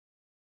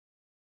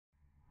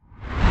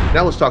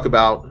Now let's talk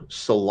about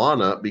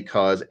Solana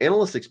because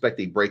analysts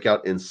expect a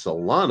breakout in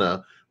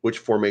Solana, which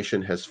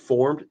formation has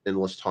formed. And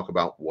let's talk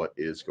about what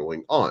is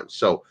going on.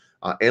 So,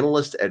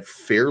 analysts at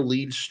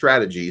Fairlead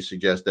Strategy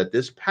suggest that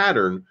this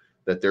pattern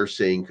that they're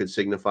seeing could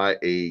signify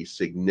a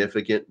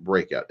significant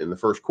breakout. In the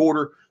first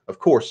quarter, of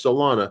course,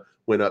 Solana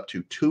went up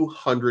to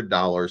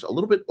 $200, a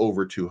little bit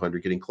over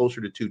 200, getting closer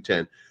to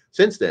 210.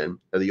 Since then,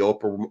 the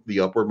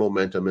upward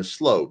momentum has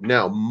slowed.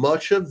 Now,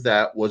 much of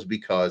that was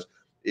because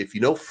if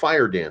you know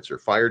Fire Dancer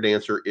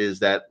is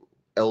that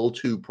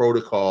L2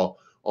 protocol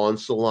on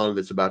Solana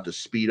that's about to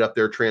speed up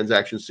their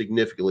transactions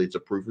significantly. It's a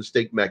proof of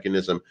stake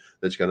mechanism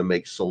that's going to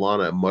make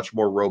Solana a much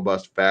more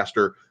robust,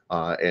 faster,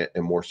 and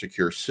more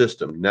secure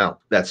system. Now,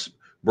 that's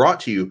brought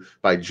to you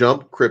by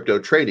Jump Crypto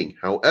Trading.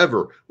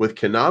 However, with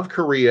Kanav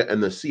Korea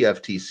and the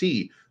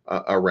CFTC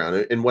around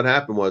it, and what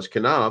happened was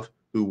Kanav,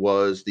 who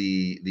was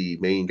the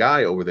main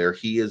guy over there,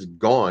 he is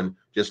gone,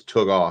 just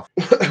took off.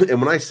 And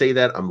when I say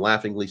that, I'm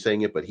laughingly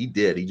saying it, but he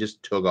did. He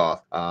just took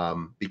off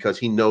because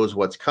he knows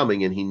what's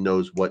coming and he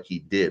knows what he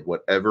did,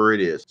 whatever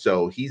it is.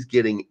 So he's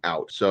getting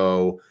out.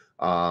 So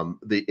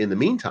in the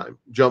meantime,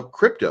 Jump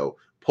Crypto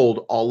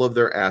pulled all of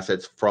their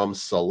assets from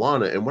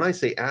Solana. And when I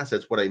say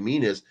assets, what I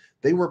mean is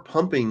they were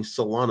pumping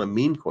Solana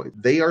meme coin.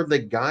 They are the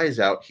guys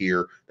out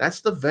here.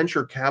 That's the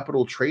venture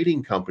capital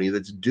trading company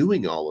that's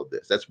doing all of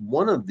this. That's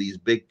one of these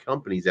big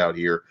companies out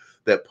here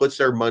that puts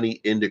their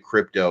money into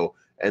crypto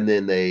and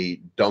then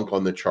they dunk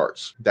on the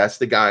charts. That's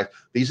the guy.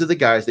 These are the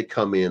guys that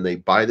come in, they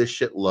buy this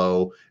shit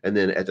low, and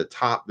then at the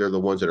top, they're the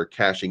ones that are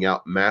cashing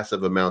out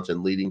massive amounts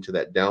and leading to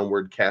that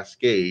downward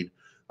cascade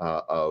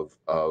of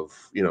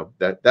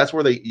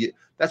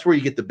that's where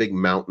you get the big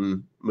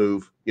mountain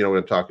move. You know what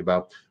I'm talking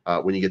about?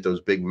 When you get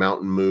those big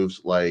mountain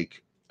moves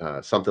like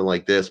something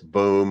like this,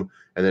 boom,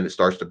 and then it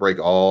starts to break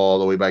all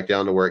the way back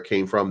down to where it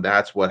came from.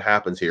 That's what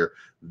happens here.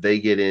 They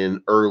get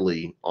in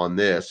early on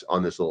this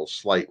little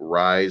slight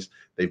rise.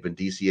 They've been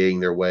DCAing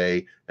their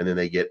way, and then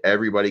they get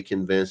everybody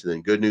convinced, and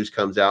then good news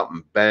comes out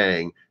and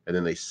bang, and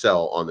then they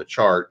sell on the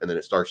chart, and then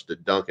it starts to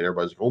dunk, and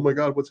everybody's like, oh my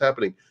God, what's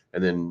happening?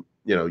 And then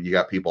you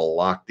got people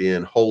locked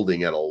in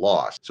holding at a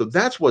loss. So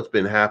that's what's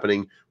been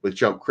happening with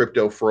Jump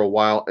Crypto for a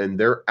while, and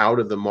they're out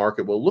of the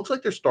market. Well, it looks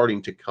like they're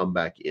starting to come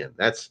back in.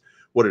 That's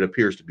what it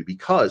appears to be,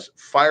 because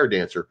Fire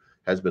Dancer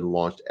has been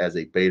launched as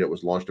a beta. It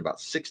was launched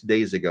about 6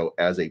 days ago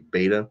as a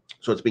beta.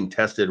 So it's being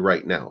tested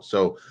right now.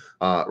 So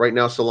right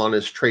now, Solana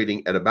is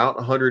trading at about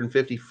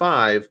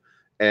 155.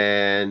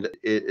 And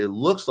it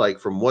looks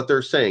like, from what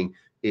they're saying,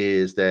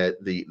 is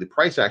that the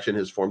price action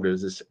has formed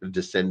as this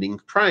descending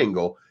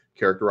triangle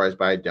characterized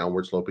by a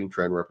downward sloping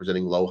trend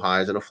representing low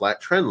highs and a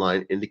flat trend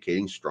line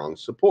indicating strong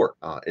support.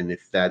 And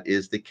if that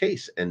is the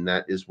case, and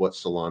that is what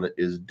Solana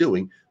is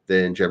doing,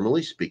 then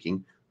generally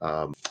speaking,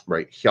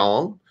 right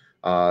here,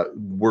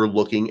 we're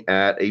looking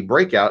at a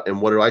breakout. And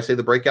what did I say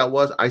the breakout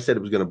was? I said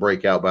it was going to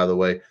break out, by the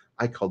way.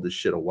 I called this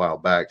shit a while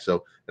back.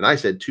 So, and I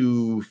said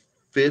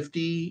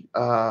 250,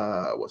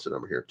 what's the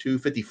number here?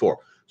 254.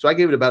 So I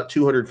gave it about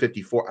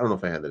 254. I don't know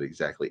if I had that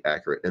exactly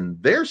accurate. And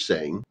they're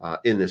saying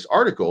in this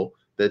article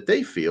that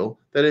they feel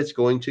that it's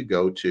going to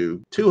go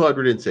to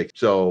 206.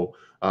 So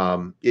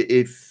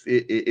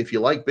if you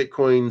like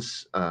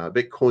Bitcoin's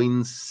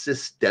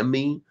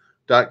Systemy.com,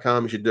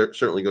 you should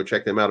certainly go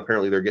check them out.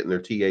 Apparently they're getting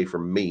their TA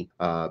from me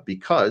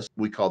because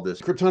we call this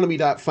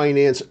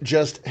Cryptonomy.finance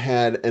just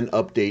had an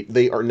update.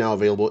 They are now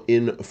available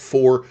in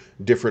 4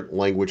 different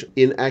languages.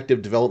 In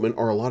active development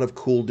are a lot of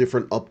cool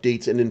different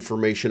updates and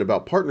information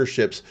about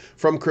partnerships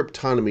from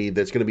Cryptonomy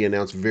that's going to be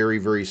announced very,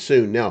 very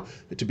soon. Now,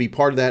 to be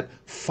part of that,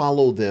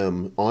 follow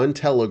them on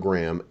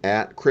Telegram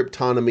at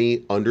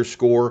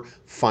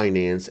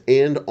Cryptonomy_finance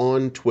and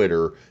on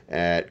Twitter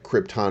at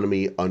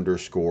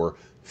Cryptonomy_fi.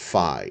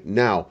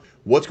 Now,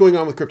 what's going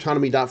on with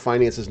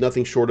Cryptonomy.finance is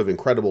nothing short of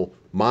incredible.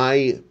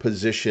 My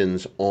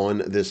positions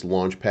on this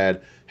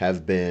launchpad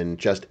have been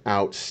just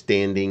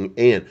outstanding,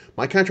 and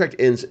my contract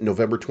ends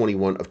November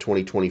 21 of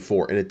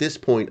 2024. And at this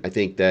point, I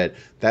think that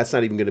that's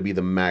not even going to be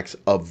the max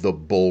of the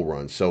bull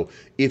run. So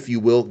if you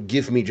will,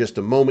 give me just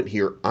a moment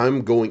here.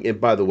 I'm going,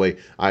 and by the way,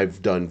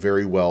 I've done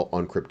very well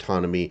on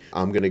Cryptonomy.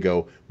 I'm going to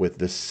go with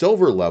the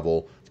silver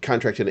level.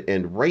 Contract going to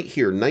end right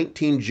here,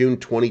 19 June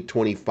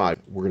 2025.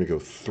 We're going to go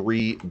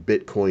 3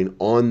 Bitcoin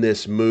on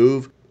this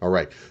move. All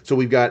right, so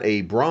we've got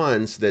a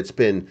bronze that's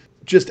been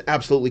just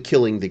absolutely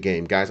killing the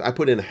game, guys. I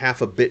put in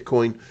half a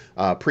Bitcoin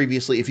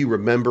previously. If you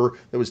remember,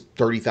 that was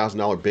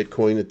 $30,000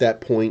 Bitcoin at that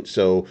point.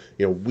 So,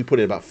 we put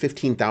in about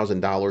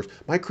 $15,000.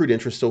 My accrued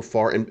interest so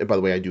far, and by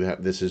the way, I do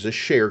have, this is a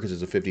share because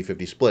it's a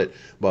 50-50 split,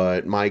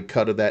 but my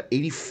cut of that,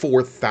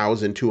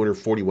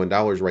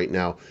 $84,241 right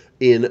now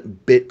in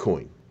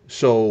Bitcoin.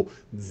 So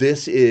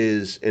this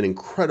is an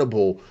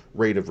incredible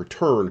rate of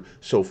return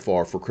so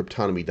far for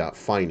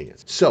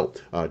Cryptonomy.finance. So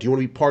do you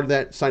want to be part of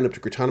that? Sign up to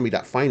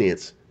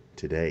Cryptonomy.finance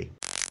today.